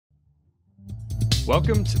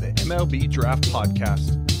Welcome to the MLB Draft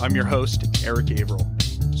Podcast. I'm your host, Erik Averill,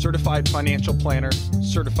 certified financial planner,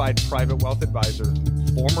 certified private wealth advisor,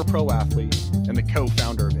 former pro athlete, and the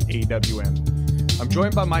co-founder of AWM. I'm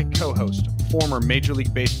joined by my co-host, former Major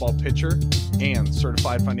League Baseball pitcher and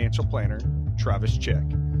certified financial planner, Travis Chick.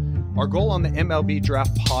 Our goal on the MLB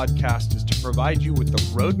Draft Podcast is to provide you with the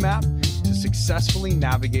roadmap to successfully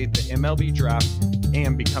navigate the MLB Draft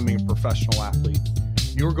and becoming a professional athlete.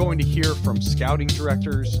 You're going to hear from scouting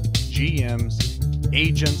directors, GMs,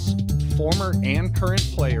 agents, former and current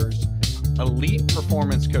players, elite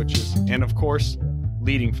performance coaches, and of course,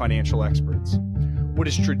 leading financial experts. What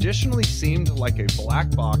has traditionally seemed like a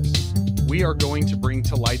black box, we are going to bring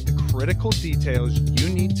to light the critical details you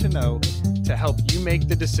need to know to help you make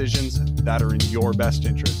the decisions that are in your best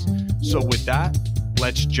interest. So with that,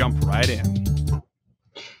 let's jump right in.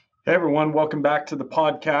 Hey everyone, welcome back to the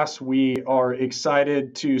podcast. We are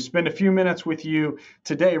excited to spend a few minutes with you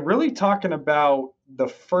today, really talking about the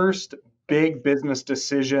first big business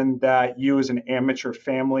decision that you as an amateur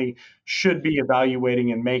family should be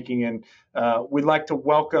evaluating and making. And we'd like to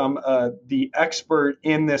welcome the expert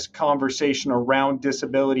in this conversation around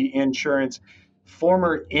disability insurance,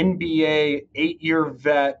 former NBA 8-year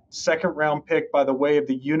vet, second round pick by the way of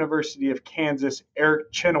the University of Kansas,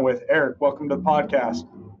 Erik Chenowith. Erik, welcome to the podcast.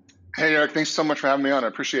 Hey, Erik, thanks so much for having me on. I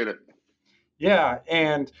appreciate it. Yeah,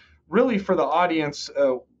 and really for the audience,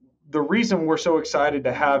 the reason we're so excited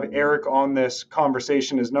to have Erik on this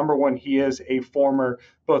conversation is, number one, he is a former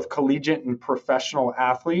both collegiate and professional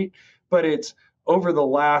athlete, but it's over the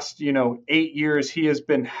last, 8 years, he has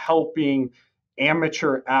been helping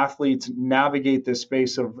amateur athletes navigate this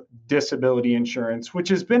space of disability insurance, which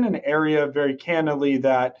has been an area very candidly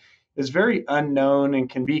that is very unknown and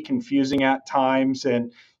can be confusing at times.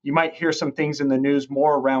 And you might hear some things in the news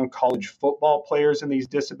more around college football players and these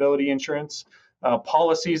disability insurance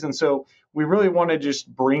policies. And so we really want to just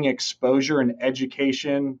bring exposure and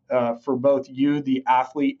education for both you, the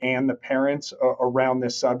athlete, and the parents around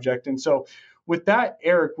this subject. And so with that,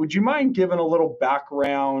 Erik, would you mind giving a little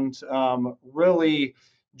background, really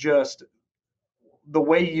just the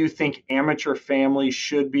way you think amateur families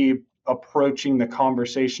should be approaching the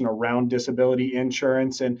conversation around disability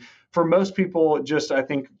insurance? And for most people, just I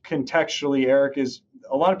think contextually, Erik, is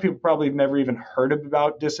a lot of people probably have never even heard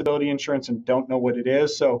about disability insurance and don't know what it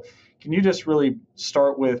is. So can you just really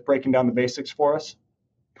start with breaking down the basics for us?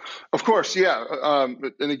 Of course, yeah.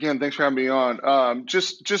 And again, thanks for having me on.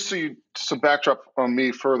 Just some backdrop on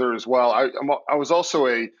me further as well. I was also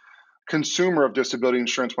a consumer of disability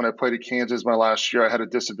insurance when I played at Kansas my last year. I had a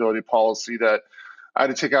disability policy that I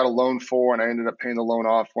had to take out a loan for, and I ended up paying the loan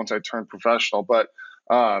off once I turned professional. But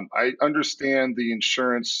I understand the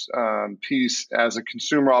insurance piece as a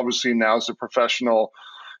consumer, obviously now as a professional,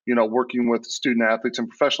 working with student athletes and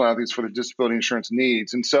professional athletes for the disability insurance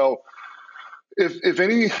needs. And so if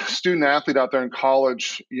any student athlete out there in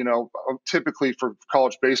college, typically for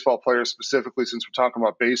college baseball players specifically, since we're talking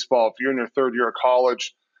about baseball, if you're in your third year of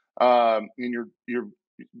college and you're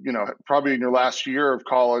probably in your last year of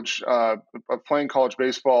college, of playing college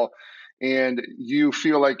baseball, and you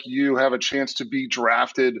feel like you have a chance to be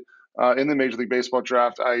drafted in the Major League Baseball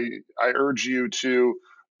draft, I urge you to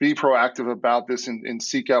be proactive about this and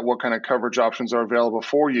seek out what kind of coverage options are available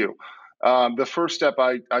for you. The first step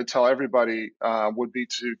I tell everybody would be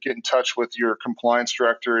to get in touch with your compliance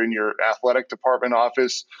director in your athletic department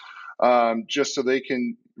office, just so they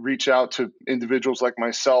can reach out to individuals like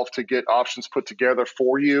myself to get options put together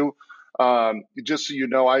for you. Just so you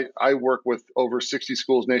know, I work with over 60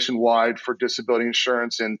 schools nationwide for disability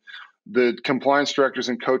insurance, and the compliance directors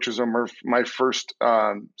and coaches are my first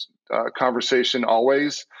conversation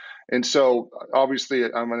always. And so obviously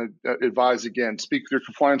I'm going to advise, again, speak with your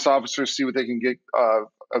compliance officers, see what they can get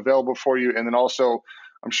available for you. And then also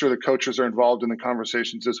I'm sure the coaches are involved in the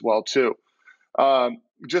conversations as well too.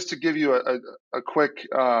 Just to give you a quick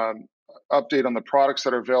update on the products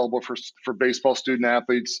that are available for baseball student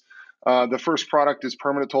athletes. The first product is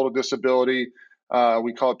permanent total disability.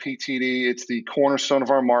 We call it PTD. It's the cornerstone of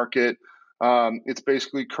our market. It's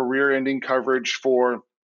basically career-ending coverage for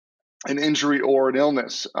an injury or an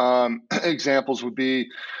illness. Examples would be,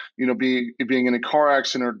 being in a car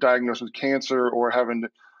accident or diagnosed with cancer or having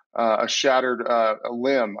a shattered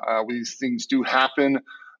limb. These things do happen.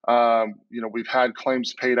 We've had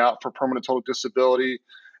claims paid out for permanent total disability.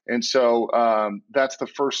 And so that's the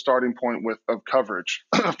first starting point of coverage.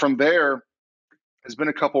 From there, there's been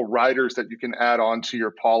a couple riders that you can add on to your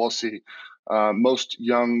policy. Most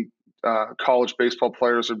young college baseball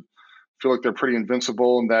players feel like they're pretty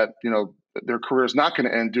invincible and that, their career is not going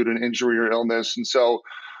to end due to an injury or illness. And so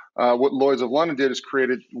What Lloyd's of London did is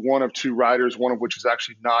created one of two riders, one of which is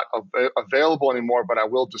actually not available anymore, but I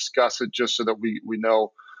will discuss it just so that we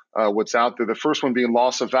know what's out there. The first one being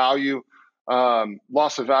loss of value.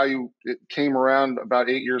 Loss of value, it came around about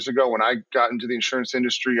 8 years ago when I got into the insurance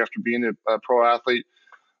industry after being a pro athlete.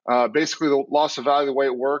 Basically, the loss of value, the way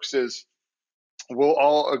it works is we'll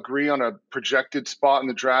all agree on a projected spot in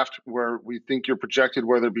the draft where we think you're projected,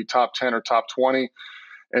 whether it be top 10 or top 20.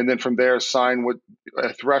 And then from there, assign what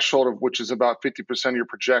a threshold of which is about 50% of your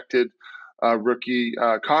projected rookie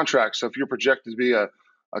contract. So if you're projected to be a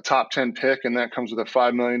top 10 pick and that comes with a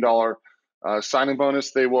 $5 million signing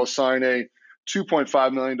bonus, they will assign a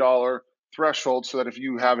 $2.5 million threshold so that if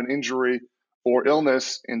you have an injury or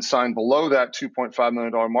illness and sign below that $2.5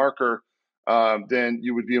 million marker, then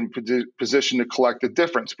you would be in position to collect the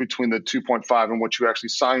difference between the 2.5 and what you actually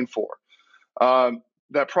signed for.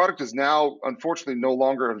 That product is now, unfortunately, no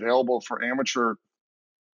longer available for amateur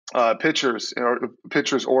pitchers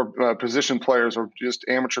or position players or just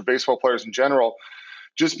amateur baseball players in general,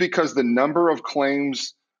 just because the number of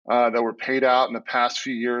claims that were paid out in the past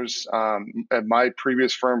few years at my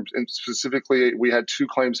previous firm, and specifically, we had 2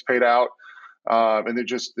 claims paid out, and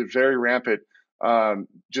they're very rampant.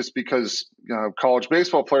 Just because college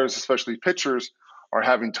baseball players, especially pitchers, are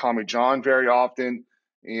having Tommy John very often.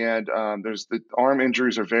 And there's the arm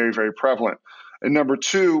injuries are very, very prevalent. And number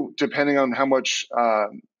 2, depending on how much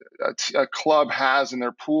a club has in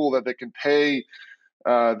their pool that they can pay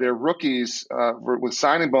their rookies with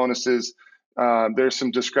signing bonuses, there's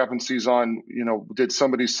some discrepancies on, did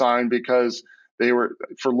somebody sign because they were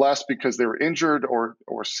for less because they were injured or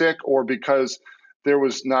sick, or because there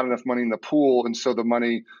was not enough money in the pool, and so the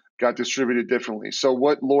money got distributed differently. So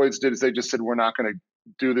what Lloyd's did is they just said, we're not going to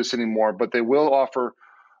do this anymore, but they will offer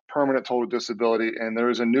permanent total disability. And there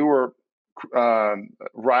is a newer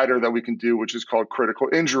rider that we can do, which is called critical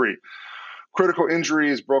injury. Critical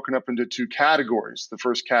injury is broken up into 2 categories. The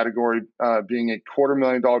first category being a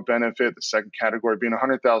 $250,000 benefit. The second category being a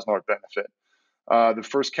 $100,000 benefit. The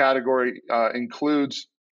first category includes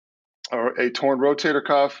a torn rotator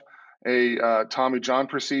cuff, a Tommy John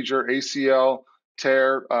procedure, ACL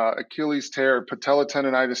tear, Achilles tear, patella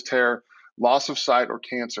tendonitis tear, loss of sight, or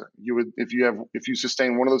cancer. If you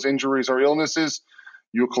sustain one of those injuries or illnesses,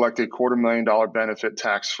 you'll collect a $250,000 benefit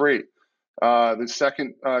tax-free. The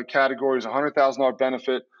second category is a $100,000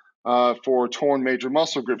 benefit for torn major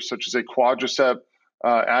muscle groups, such as a quadricep,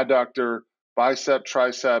 adductor, bicep,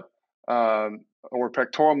 tricep, or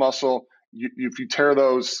pectoral muscle. If you tear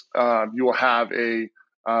those, you will have a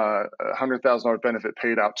 $100,000 benefit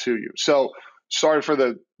paid out to you. So sorry for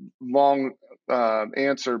the long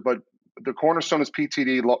answer, but the cornerstone is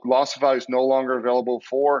PTD. Loss of value is no longer available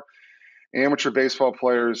for amateur baseball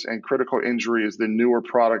players, and critical injury is the newer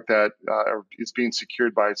product that is being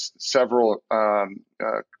secured by several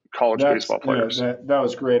college baseball players. That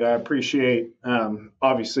was great. I appreciate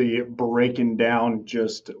obviously breaking down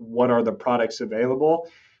just what are the products available.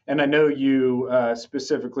 And I know you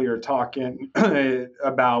specifically are talking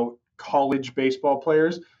about college baseball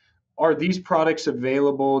players. Are these products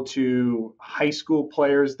available to high school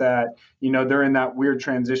players that, they're in that weird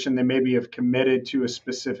transition? They maybe have committed to a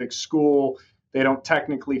specific school. They don't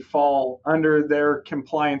technically fall under their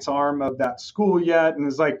compliance arm of that school yet. And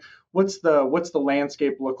it's like, what's the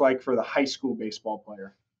landscape look like for the high school baseball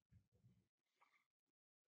player?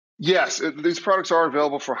 Yes, these products are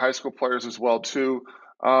available for high school players as well, too.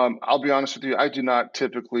 I'll be honest with you, I do not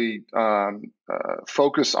typically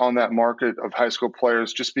focus on that market of high school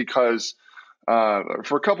players, just because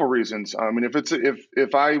for a couple of reasons. I mean,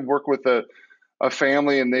 if I work with a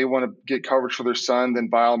family and they want to get coverage for their son, then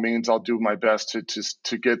by all means, I'll do my best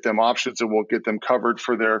to get them options, and we'll get them covered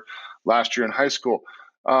for their last year in high school.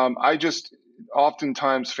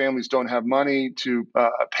 Oftentimes families don't have money to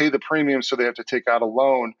pay the premium, so they have to take out a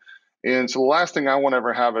loan. And so the last thing I want to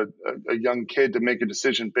ever have a young kid to make a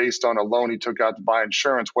decision based on a loan he took out to buy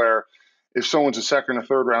insurance, where if someone's a second or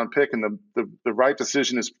third round pick and the right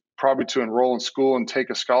decision is probably to enroll in school and take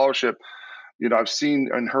a scholarship. I've seen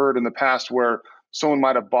and heard in the past where someone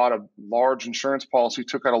might have bought a large insurance policy,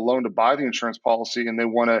 took out a loan to buy the insurance policy, and they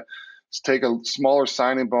want to take a smaller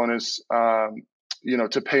signing bonus,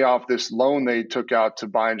 to pay off this loan they took out to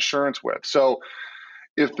buy insurance with. So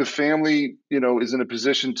if the family, is in a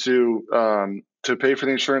position to pay for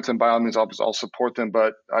the insurance, then by all means, I'll support them.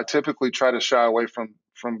 But I typically try to shy away from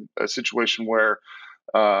a situation where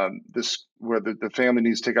the family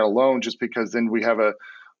needs to take out a loan, just because then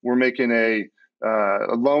we're making a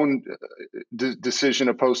loan decision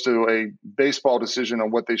opposed to a baseball decision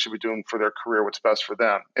on what they should be doing for their career, what's best for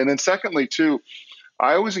them. And then secondly, too,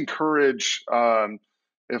 I always encourage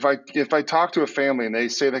if I talk to a family and they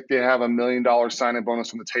say that they have $1 million sign-in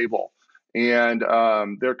bonus on the table, and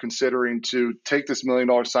they're considering to take this $1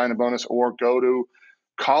 million sign-in bonus or go to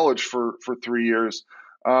college for 3 years,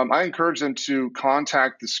 I encourage them to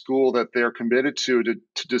contact the school that they're committed to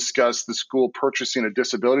discuss the school purchasing a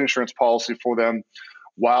disability insurance policy for them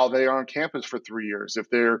while they are on campus for 3 years. If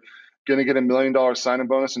they're going to get $1 million sign-in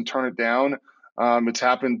bonus and turn it down, it's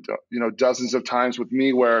happened, dozens of times with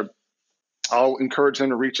me where I'll encourage them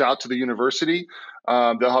to reach out to the university.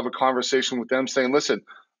 They'll have a conversation with them saying, listen,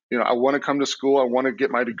 I want to come to school. I want to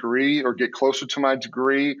get my degree or get closer to my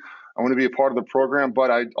degree. I want to be a part of the program,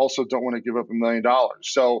 but I also don't want to give up $1 million.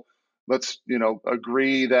 So let's,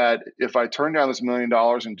 agree that if I turn down this $1 million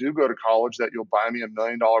and do go to college, that you'll buy me $1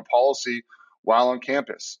 million policy while on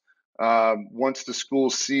campus. Once the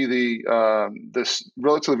schools see this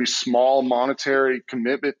relatively small monetary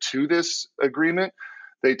commitment to this agreement,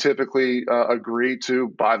 they typically agree to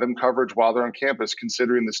buy them coverage while they're on campus,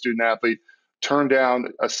 considering the student athlete turned down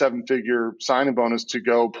a 7-figure sign-in bonus to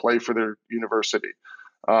go play for their university.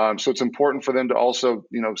 So it's important for them to also,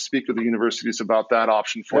 speak with the universities about that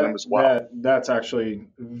option for them as well. That's actually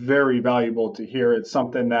very valuable to hear. It's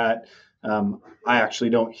something that I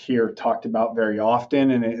actually don't hear talked about very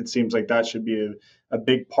often, and it seems like that should be a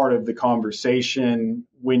big part of the conversation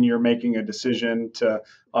when you're making a decision to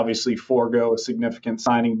obviously forego a significant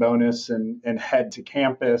signing bonus and head to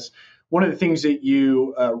campus. One of the things that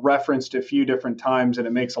you referenced a few different times, and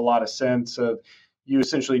it makes a lot of sense, of you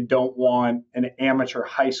essentially don't want an amateur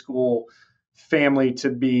high school family to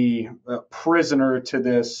be a prisoner to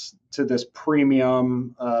this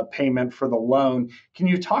premium payment for the loan. Can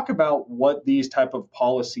you talk about what these type of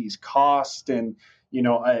policies cost? And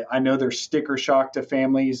I know there's sticker shock to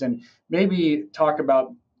families, and maybe talk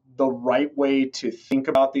about the right way to think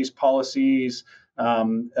about these policies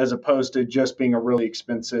as opposed to just being a really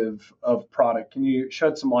expensive product. Can you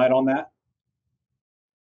shed some light on that?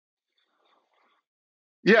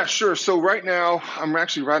 Yeah, sure. So right now, I'm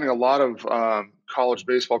actually writing a lot of college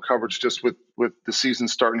baseball coverage just with the season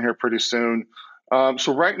starting here pretty soon.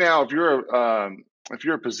 So right now, if you're a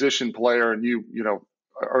position player and you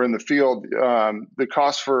are in the field, the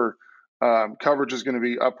cost for coverage is going to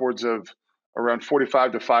be upwards of around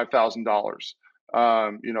 $45,000 to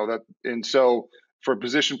 $5,000. And so for a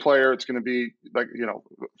position player, it's going to be like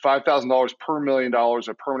 $5,000 per $1 million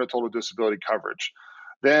of permanent total disability coverage.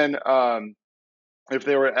 Then if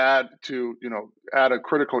they were add a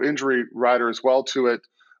critical injury rider as well to it,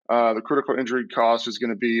 the critical injury cost is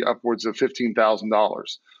going to be upwards of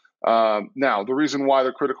 $15,000. Now, the reason why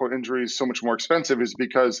the critical injury is so much more expensive is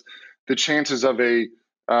because the chances of a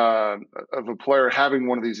player having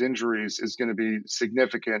one of these injuries is going to be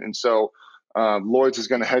significant, and so Lloyd's is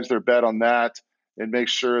going to hedge their bet on that and make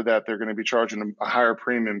sure that they're going to be charging a higher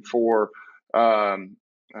premium for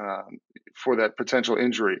that potential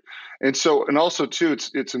injury. And also too,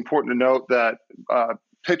 it's important to note that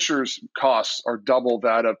pitchers' costs are double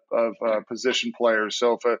that of position players.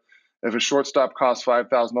 So if a shortstop costs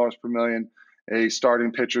 $5,000 per million, a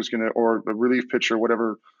starting pitcher is going to, or a relief pitcher,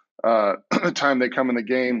 whatever time they come in the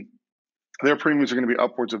game, their premiums are going to be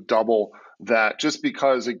upwards of double that, just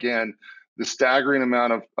because, again, the staggering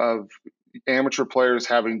amount of amateur players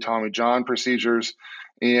having Tommy John procedures.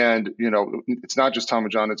 And, it's not just Tommy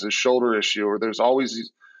John, it's a shoulder issue, or there's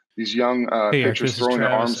always these young pitchers throwing their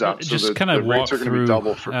arms out. Just so kind of the walk rates are going to through, be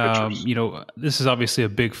double for pitchers. This is obviously a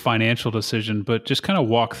big financial decision, but just kind of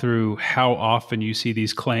walk through how often you see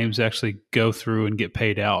these claims actually go through and get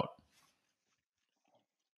paid out.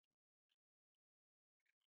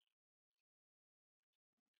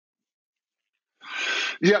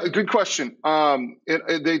 Yeah, good question.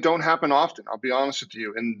 They don't happen often, I'll be honest with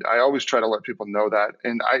you. And I always try to let people know that.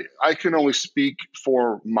 And I can only speak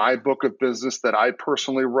for my book of business that I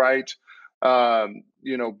personally write,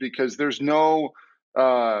 because there's no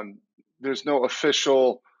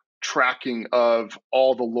official tracking of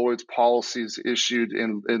all the Lloyd's policies issued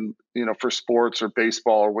in for sports or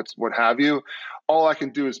baseball or what have you. All I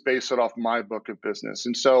can do is base it off my book of business.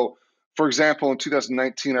 And so, for example, in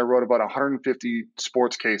 2019, I wrote about 150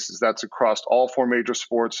 sports cases. That's across all 4 major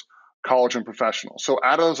sports, college and professional. So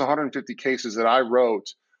out of those 150 cases that I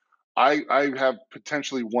wrote, I have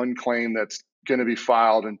potentially one claim that's going to be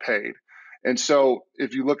filed and paid. And so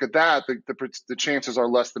if you look at that, the chances are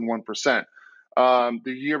less than 1%.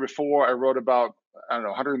 The year before, I wrote about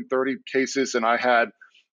 130 cases, and I had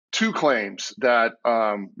 2 claims that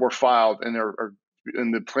were filed, and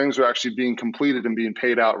the claims are actually being completed and being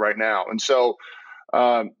paid out right now. And so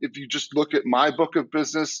if you just look at my book of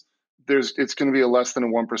business, it's going to be a less than a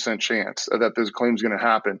 1% chance that this claim is going to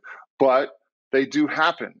happen. But they do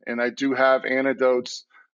happen. And I do have anecdotes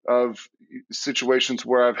of situations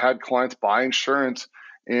where I've had clients buy insurance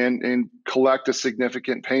and collect a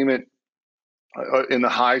significant payment in the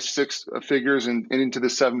high six figures and into the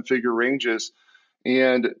seven figure ranges.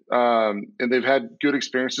 And they've had good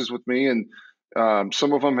experiences with me. And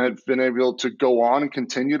some of them have been able to go on and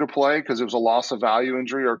continue to play because it was a loss of value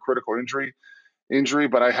injury or a critical injury.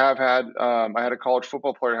 But I have had, I had a college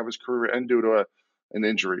football player have his career end due to an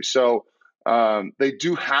injury. So they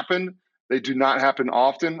do happen. They do not happen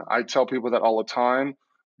often. I tell people that all the time.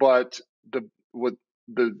 But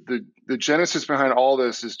the genesis behind all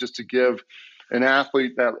this is just to give an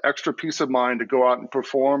athlete that extra peace of mind to go out and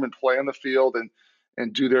perform and play on the field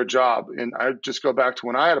and do their job. And I just go back to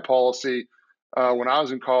when I had a policy when I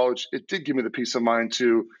was in college. It did give me the peace of mind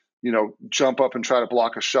to, jump up and try to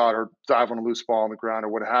block a shot or dive on a loose ball on the ground or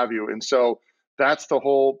what have you. And so that's the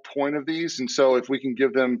whole point of these. And so if we can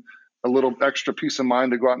give them a little extra peace of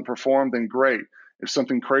mind to go out and perform, then great. If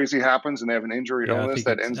something crazy happens and they have an injury illness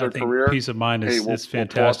that ends their career, peace of mind is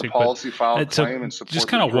fantastic. We'll pull out the policy, file a claim, and support. Just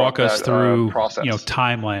kind of walk us through, process.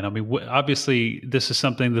 Timeline. I mean, obviously, this is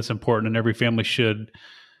something that's important, and every family should,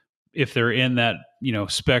 if they're in that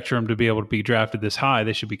spectrum to be able to be drafted this high,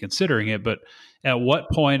 they should be considering it. But at what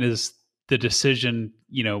point is the decision?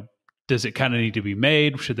 Does it kind of need to be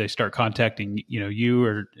made? Should they start contacting you,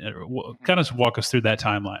 or kind of walk us through that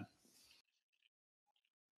timeline?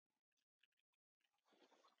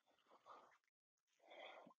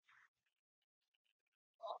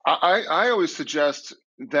 I always suggest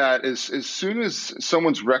that as soon as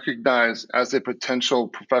someone's recognized as a potential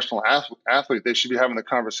professional athlete, they should be having the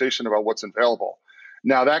conversation about what's available.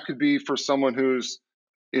 Now, that could be for someone who's,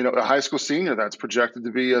 a high school senior that's projected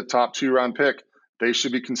to be a top 2-round pick. They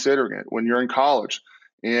should be considering it. When you're in college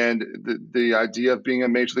and the idea of being a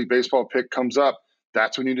Major League Baseball pick comes up,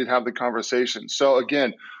 that's when you need to have the conversation. So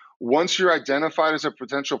again, once you're identified as a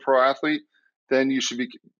potential pro athlete, then you should be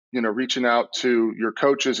reaching out to your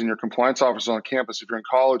coaches and your compliance officers on campus if you're in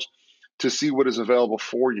college to see what is available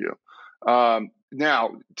for you.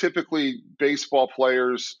 Now, typically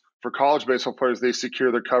for college baseball players, they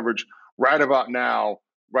secure their coverage right about now,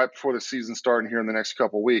 right before the season starting here in the next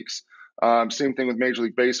couple of weeks. Same thing with Major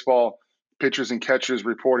League Baseball, pitchers and catchers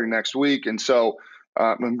reporting next week. And so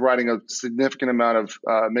I'm writing a significant amount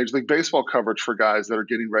of Major League Baseball coverage for guys that are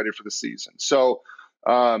getting ready for the season. So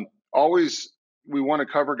always, we want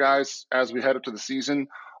to cover guys as we head up to the season.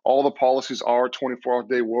 All the policies are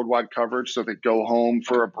 24-day worldwide coverage. So if they go home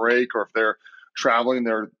for a break or if they're traveling,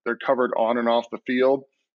 they're covered on and off the field.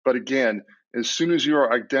 But again, as soon as you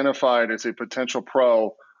are identified as a potential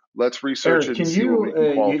pro, let's research Erik, it and see what we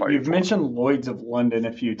can qualify you've mentioned Lloyd's of London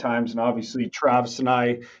a few times, and obviously Travis and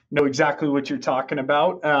I know exactly what you're talking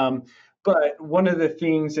about. But one of the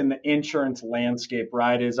things in the insurance landscape,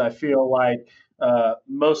 right, is I feel like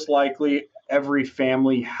most likely every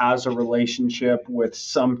family has a relationship with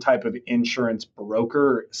some type of insurance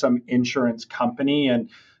broker, some insurance company. And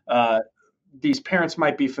these parents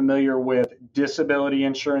might be familiar with disability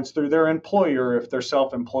insurance through their employer if they're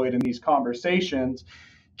self-employed in these conversations.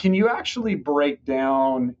 Can you actually break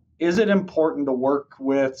down, is it important to work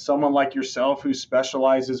with someone like yourself who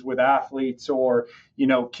specializes with athletes, or,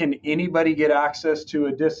 can anybody get access to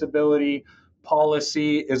a disability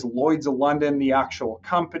policy? Is Lloyd's of London the actual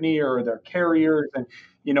company, or are there carriers? And,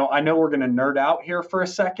 I know we're going to nerd out here for a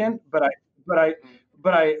second, but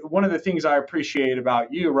one of the things I appreciate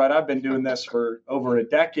about you, right? I've been doing this for over a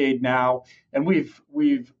decade now, and we've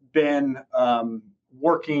been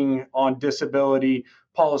working on disability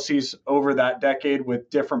policies over that decade with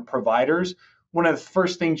different providers. One of the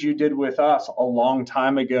first things you did with us a long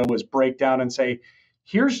time ago was break down and say,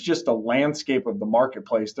 here's just a landscape of the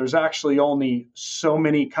marketplace. There's actually only so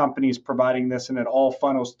many companies providing this, and it all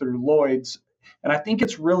funnels through Lloyd's. And I think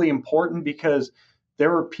it's really important because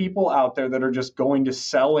there are people out there that are just going to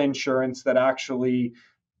sell insurance that actually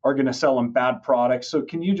are going to sell them bad products. So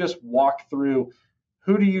can you just walk through,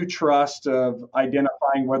 who do you trust of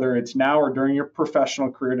identifying whether it's now or during your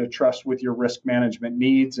professional career to trust with your risk management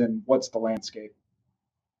needs, and what's the landscape?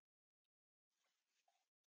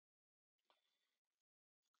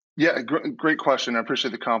 Yeah, great question. I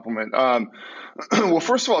appreciate the compliment. Well,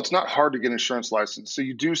 first of all, it's not hard to get an insurance license. So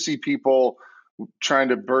you do see people trying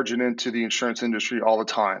to burgeon into the insurance industry all the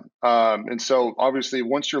time. And so obviously,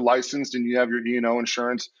 once you're licensed and you have your E&O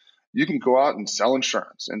insurance, you can go out and sell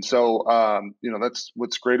insurance. And so, that's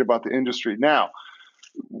what's great about the industry. Now,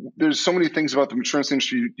 there's so many things about the insurance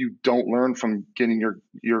industry you don't learn from getting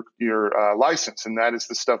your license. And that is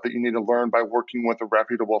the stuff that you need to learn by working with a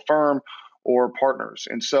reputable firm or partners.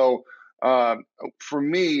 And so For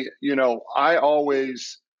me, I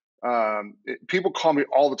always, people call me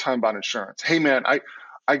all the time about insurance. Hey man,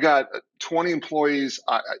 I got 20 employees.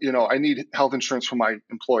 I need health insurance for my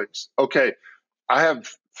employees. Okay. I have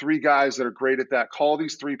 3 guys that are great at that. Call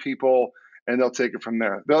these 3 people and they'll take it from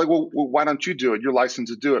there. They're like, well, why don't you do it? You're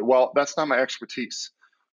licensed to do it. Well, that's not my expertise.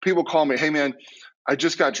 People call me, hey man, I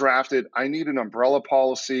just got drafted. I need an umbrella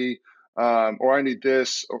policy, or I need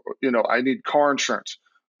this, or, I need car insurance.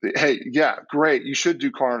 Hey, yeah, great. You should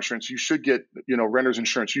do car insurance. You should get, renter's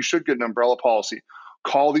insurance. You should get an umbrella policy.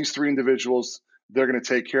 Call these 3 individuals. They're going to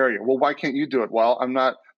take care of you. Well, why can't you do it? Well,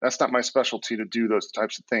 that's not my specialty to do those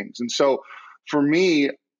types of things. And so for me,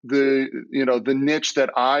 the niche that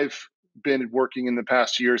I've been working in the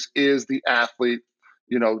past years is the athlete,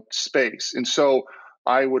 space. And so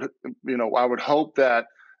I would hope that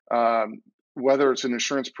whether it's an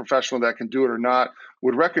insurance professional that can do it or not,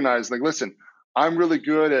 would recognize, like, listen, I'm really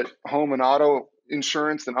good at home and auto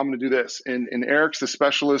insurance, then I'm going to do this. And Erik's the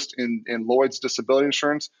specialist in Lloyd's disability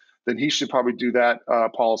insurance, then he should probably do that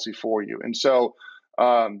policy for you. And so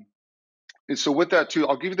with that too,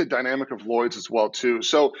 I'll give you the dynamic of Lloyd's as well too.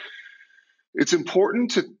 So it's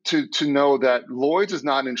important to know that Lloyd's is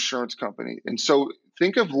not an insurance company. And so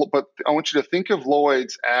but I want you to think of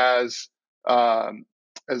Lloyd's as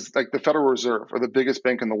like the Federal Reserve, or the biggest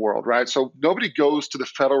bank in the world, right? So nobody goes to the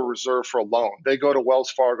Federal Reserve for a loan. They go to Wells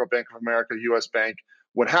Fargo, Bank of America, US Bank,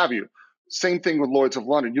 what have you. Same thing with Lloyd's of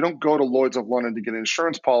London. You don't go to Lloyd's of London to get an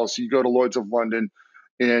insurance policy. You go to Lloyd's of London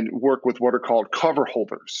and work with what are called cover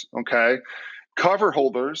holders, okay? Cover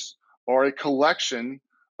holders are a collection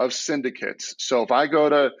of syndicates. So if I go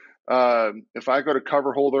to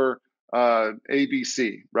cover holder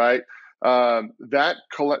ABC, right?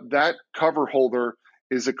 That cover holder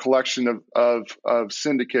is a collection of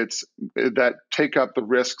syndicates that take up the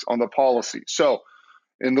risks on the policy. So,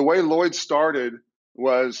 and the way Lloyd started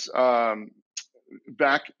was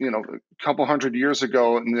back, a couple hundred years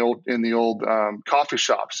ago in the old coffee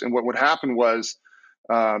shops. And what would happen was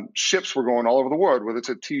ships were going all over the world, whether it's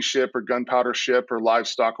a tea ship or gunpowder ship or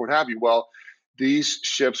livestock, what have you. Well, these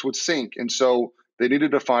ships would sink, and so they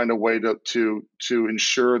needed to find a way to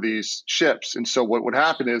insure these ships. And so what would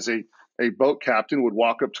happen is a boat captain would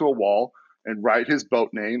walk up to a wall and write his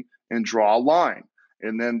boat name and draw a line,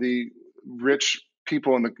 and then the rich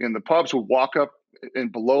people in the pubs would walk up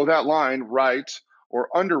and below that line write or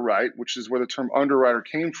underwrite, which is where the term underwriter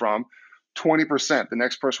came from, 20%. The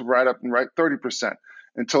next person would write up and write 30%,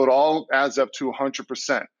 until it all adds up to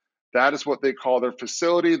 100%. That is what they call their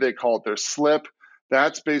facility. They call it their slip.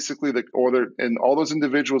 That's basically and all those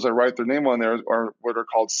individuals that write their name on there are what are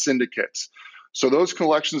called syndicates. So those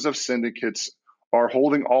collections of syndicates are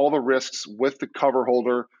holding all the risks with the cover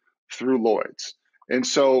holder through Lloyd's. And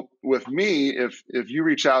so with me, if you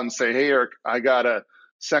reach out and say, hey, Erik, I got a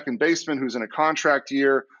second baseman who's in a contract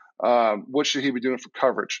year, what should he be doing for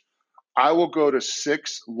coverage? I will go to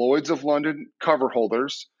 6 Lloyd's of London cover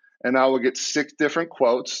holders, and I will get 6 different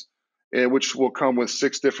quotes, which will come with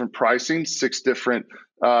 6 different pricing, 6 different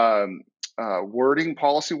policy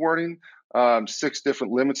wording, 6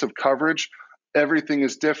 different limits of coverage. Everything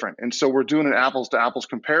is different. And so we're doing an apples to apples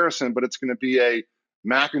comparison, but it's going to be a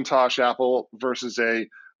Macintosh apple versus a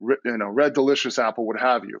Red Delicious apple, what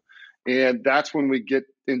have you. And that's when we get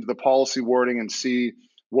into the policy wording and see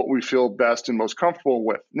what we feel best and most comfortable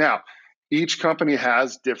with. Now, each company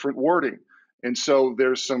has different wording. And so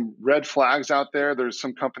there's some red flags out there. There's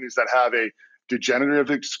some companies that have a degenerative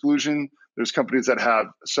exclusion. There's companies that have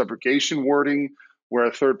subrogation wording where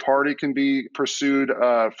a third party can be pursued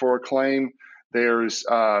for a claim. There's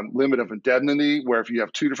limit of indemnity where if you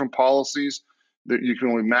have 2 different policies, that you can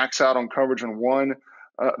only max out on coverage on one.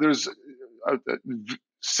 There's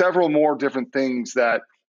several more different things that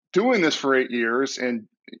doing this for 8 years and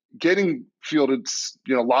getting fielded,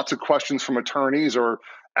 lots of questions from attorneys or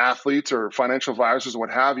athletes or financial advisors, what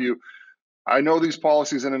have you. I know these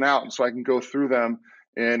policies in and out, and so I can go through them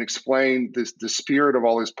and explain the spirit of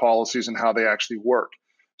all these policies and how they actually work.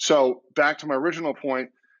 So back to my original point,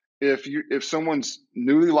 if someone's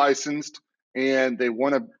newly licensed and they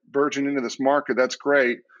want to burgeon into this market, that's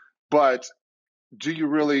great. But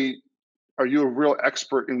are you a real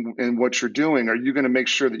expert in what you're doing? Are you going to make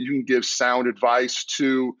sure that you can give sound advice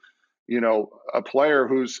to, a player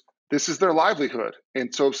this is their livelihood?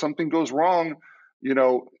 And so if something goes wrong,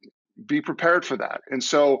 be prepared for that. And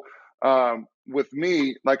so with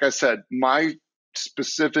me, like I said, my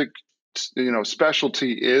specific,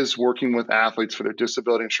 specialty is working with athletes for their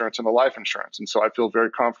disability insurance and the life insurance. And so I feel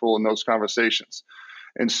very comfortable in those conversations.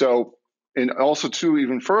 And so, and also too,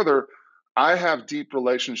 even further, I have deep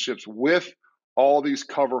relationships with all these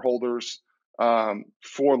cover holders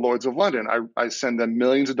for Lloyd's of London. I send them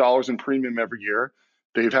millions of dollars in premium every year.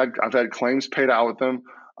 I've had claims paid out with them.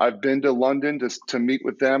 I've been to London to meet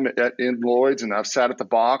with them in Lloyd's, and I've sat at the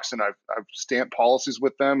box and I've stamped policies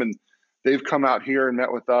with them, and they've come out here and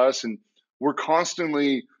met with us, and we're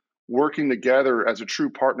constantly working together as a true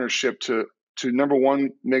partnership to number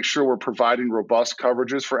one, make sure we're providing robust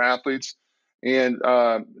coverages for athletes, and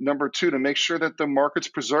number two, to make sure that the market's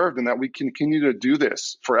preserved and that we continue to do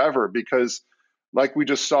this forever. Because like we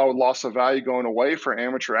just saw with loss of value going away for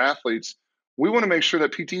amateur athletes, we want to make sure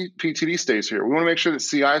that PTD stays here. We want to make sure that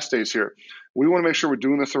CI stays here. We want to make sure we're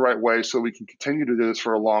doing this the right way so we can continue to do this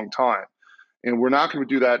for a long time. And we're not going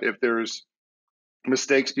to do that if there's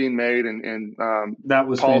mistakes being made and that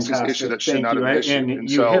was policies fantastic. issued that should Thank not you. have been issued.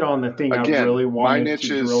 And you hit on the thing again, I really wanted my niche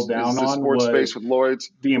to drill down is the on sports was space with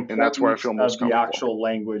Lloyd's, the and that's where I feel most importance of the comfortable. actual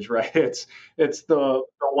language, right? It's the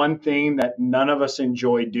one thing that none of us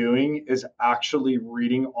enjoy doing is actually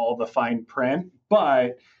reading all the fine print.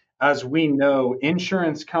 But as we know,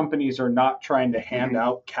 insurance companies are not trying to hand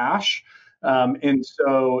out cash. And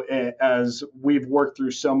so as we've worked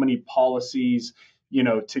through so many policies,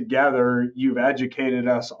 together, you've educated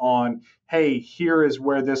us on, hey, here is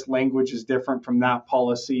where this language is different from that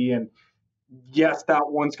policy. And yes, that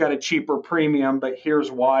one's got a cheaper premium, but here's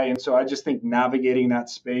why. And so I just think navigating that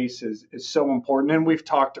space is so important. And we've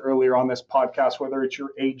talked earlier on this podcast, whether it's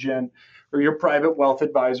your agent or your private wealth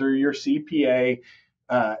advisor, or your CPA,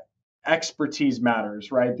 expertise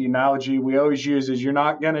matters, right? The analogy we always use is you're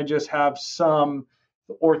not going to just have some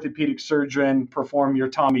orthopedic surgeon perform your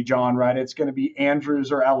Tommy John, right? It's going to be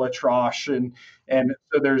Andrews or ElAttrache, and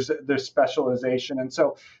so there's specialization. And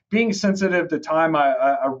so being sensitive to time,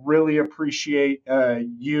 I really appreciate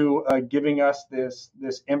you giving us this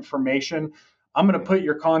information. I'm going to put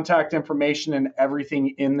your contact information and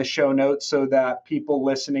everything in the show notes so that people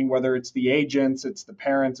listening, whether it's the agents, it's the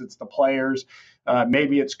parents, it's the players,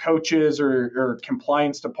 maybe it's coaches or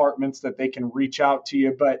compliance departments, that they can reach out to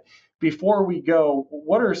you. But before we go,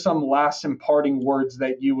 what are some last imparting words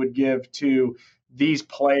that you would give to these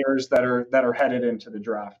players that are headed into the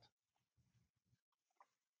draft?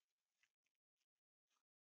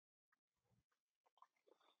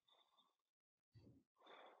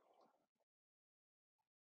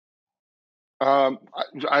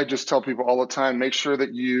 I just tell people all the time, make sure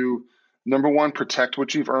that you, number one, protect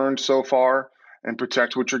what you've earned so far and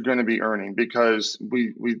protect what you're going to be earning, because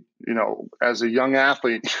we as a young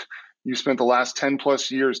athlete, you spent the last 10 plus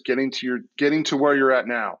years getting to where you're at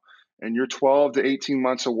now, and you're 12 to 18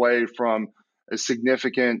 months away from a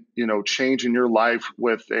significant, change in your life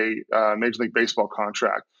with a Major League Baseball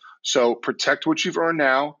contract. So protect what you've earned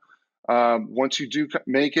now. Once you do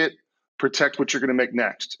make it, protect what you're going to make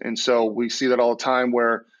next. And so we see that all the time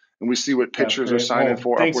and we see what pitchers are signing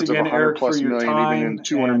for upwards of 100 plus million, even in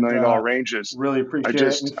 $200 million ranges. Really appreciate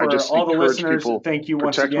it. And for all the listeners, thank you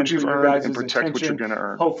once again for your guys' attention. Protect what you're going to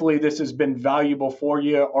earn. Hopefully this has been valuable for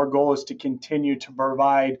you. Our goal is to continue to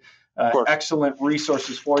provide excellent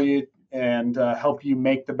resources for you and help you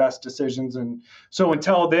make the best decisions. And so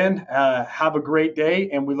until then, have a great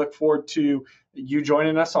day. And we look forward to you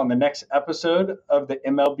joining us on the next episode of the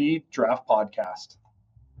MLB Draft Podcast.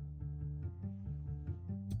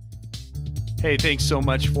 Hey, thanks so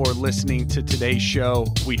much for listening to today's show.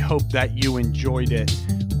 We hope that you enjoyed it.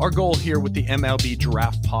 Our goal here with the MLB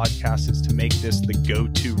Draft Podcast is to make this the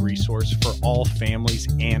go-to resource for all families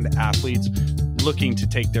and athletes looking to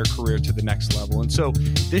take their career to the next level. And so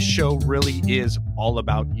this show really is all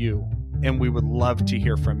about you, and we would love to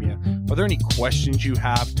hear from you. Are there any questions you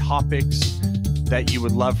have, topics that you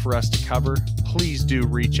would love for us to cover? Please do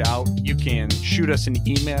reach out. You can shoot us an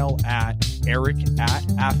email at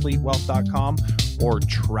Erik@athletewealth.com or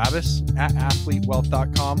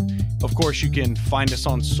Travis@athletewealth.com. Of course, you can find us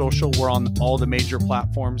on social. We're on all the major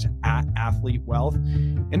platforms at Athlete Wealth.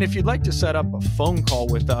 And if you'd like to set up a phone call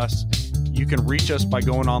with us, you can reach us by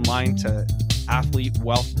going online to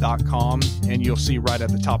athletewealth.com, and you'll see right at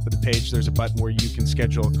the top of the page, there's a button where you can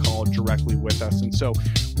schedule a call directly with us. And so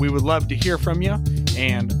we would love to hear from you.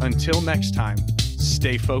 And until next time,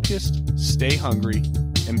 stay focused, stay hungry,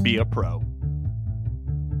 and be a pro.